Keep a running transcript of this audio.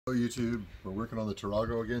Hello YouTube, we're working on the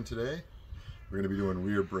Tarago again today. We're going to be doing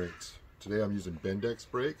rear brakes. Today I'm using Bendix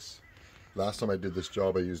brakes. Last time I did this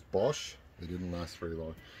job I used Bosch. They didn't last very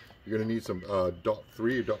long. You're going to need some .3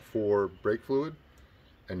 or .4 brake fluid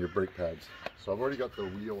and your brake pads. So I've already got the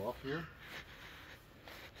wheel off here.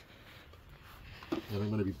 And I'm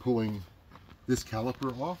going to be pulling this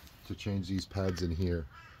caliper off to change these pads in here.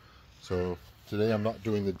 So today I'm not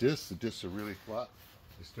doing the discs. The discs are really flat.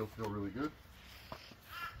 They still feel really good.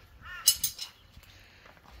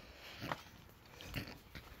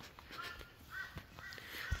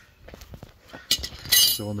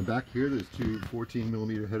 So on the back here, there's two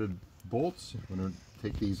 14mm headed bolts. I'm going to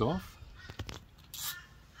take these off.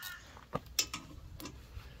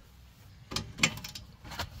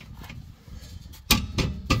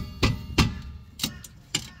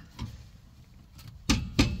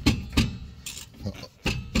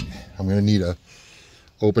 I'm going to need a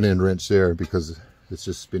open end wrench there because it's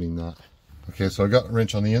just spinning that. Okay, so I got a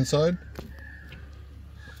wrench on the inside.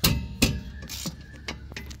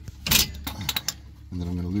 And then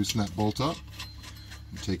I'm going to loosen that bolt up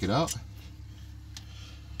and take it out.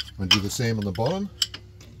 I'm going to do the same on the bottom.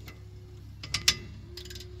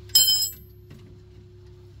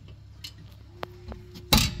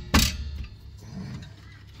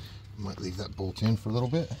 Might leave that bolt in for a little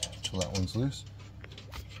bit until that one's loose.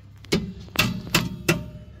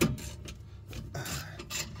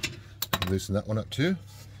 Loosen that one up too.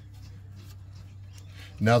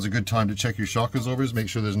 Now's a good time to check your shock absorbers, make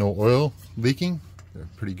sure there's no oil leaking. They're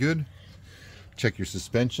pretty good. Check your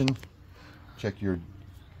suspension, check your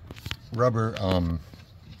rubber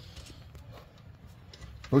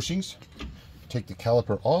bushings. Take the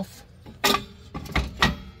caliper off.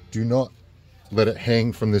 Do not let it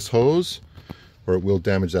hang from this hose or it will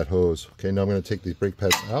damage that hose. Okay, now I'm going to take the brake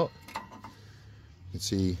pads out. You can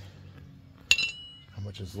see how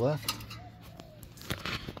much is left.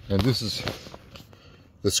 And this is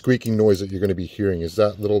the squeaking noise that you're going to be hearing, is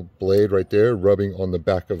that little blade right there rubbing on the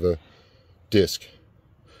back of the disc.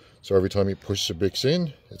 So every time you push the brakes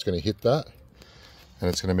in, it's going to hit that and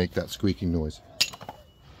it's going to make that squeaking noise.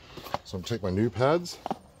 So I'm going to take my new pads.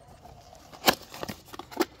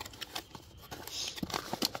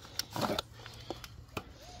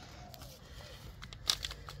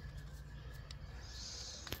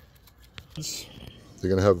 They're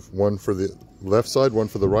going to have one for the left side, one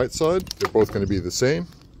for the right side. They're both going to be the same.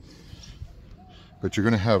 But you're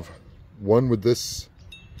going to have one with this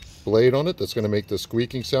blade on it that's going to make the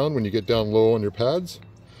squeaking sound when you get down low on your pads.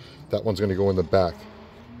 That one's going to go in the back.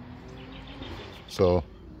 So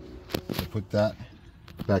I'll put that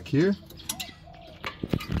back here.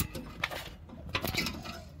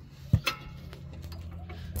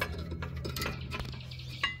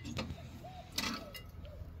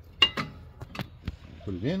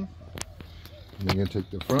 Put it in. And I'm going to take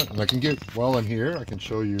the front, and I can get, while I'm here, I can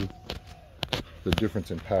show you the difference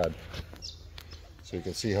in pad. So you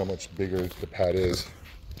can see how much bigger the pad is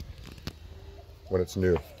when it's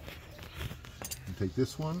new. And take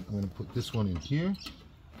this one, I'm going to put this one in here.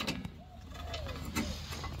 And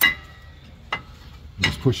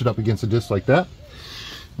just push it up against the disc like that.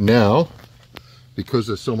 Now, because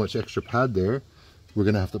there's so much extra pad there, we're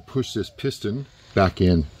going to have to push this piston back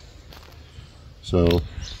in. So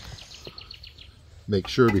make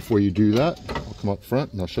sure before you do that, I'll come up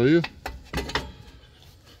front and I'll show you.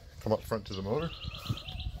 Come up front to the motor.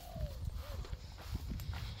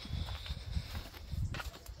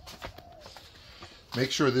 Make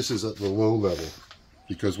sure this is at the low level,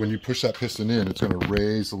 because when you push that piston in, it's going to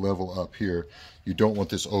raise the level up here. You don't want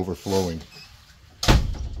this overflowing.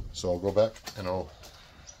 So I'll go back and I'll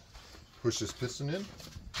push this piston in.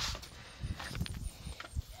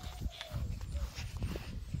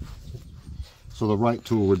 So the right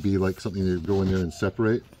tool would be like something you go in there and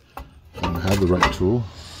separate. I don't have the right tool.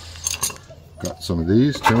 Got some of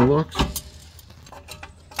these channel locks.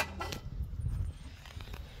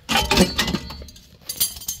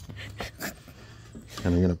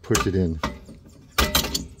 And I'm going to push it in.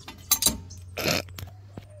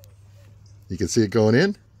 You can see it going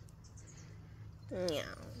in? Yeah.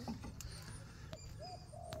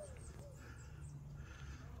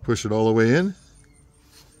 Push it all the way in.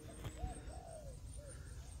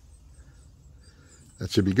 That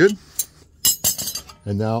should be good.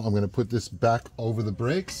 And now I'm going to put this back over the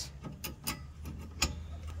brakes.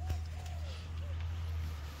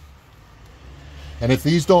 And if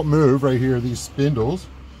these don't move right here, these spindles,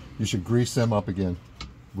 you should grease them up again.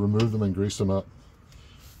 Remove them and grease them up.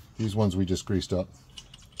 These ones we just greased up.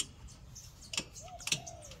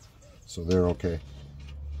 So they're okay.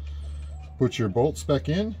 Put your bolts back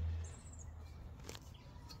in.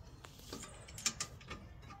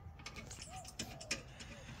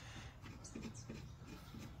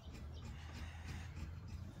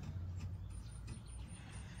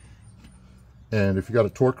 And if you got a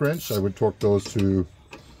torque wrench, I would torque those to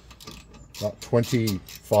about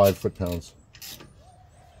 25 foot-pounds.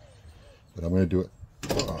 But I'm going to do it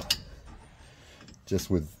just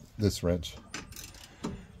with this wrench.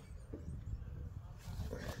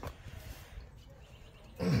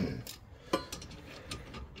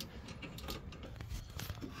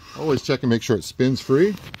 Always check and make sure it spins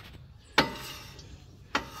free.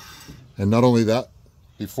 And not only that,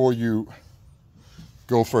 before you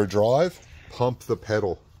go for a drive, pump the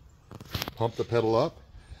pedal. Pump the pedal up,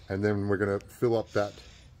 and then we're going to fill up that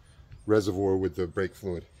reservoir with the brake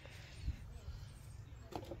fluid.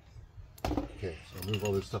 Okay, so I'll move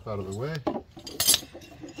all this stuff out of the way.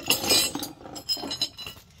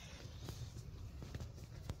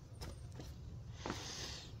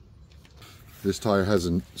 This tire has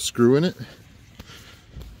a screw in it,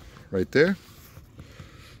 right there.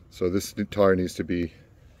 So this tire needs to be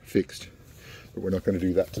fixed, but we're not going to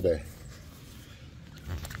do that today.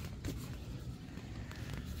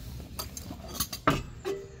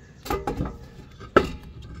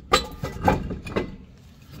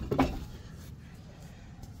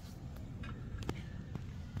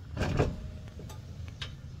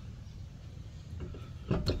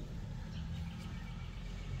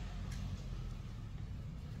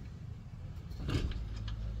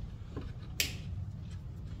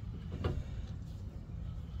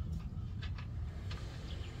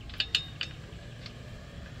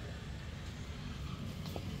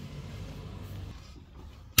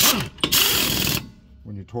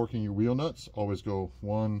 When you're torquing your wheel nuts, always go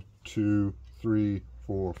 1, 2, 3,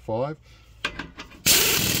 4, 5.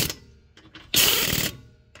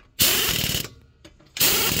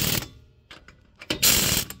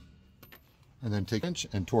 And then take an inch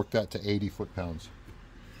and torque that to 80 foot-pounds.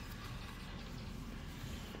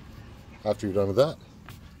 After you're done with that,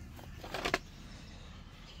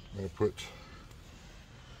 I'm going to put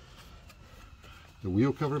the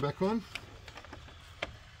wheel cover back on.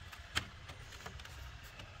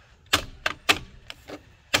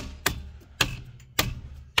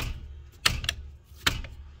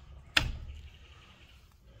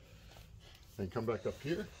 Then come back up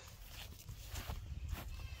here.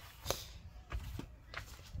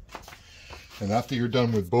 And after you're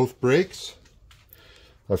done with both brakes,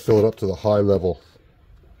 I fill it up to the high level.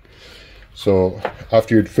 So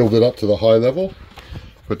after you'd filled it up to the high level,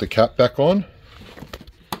 put the cap back on,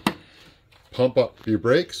 pump up your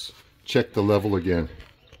brakes, check the level again.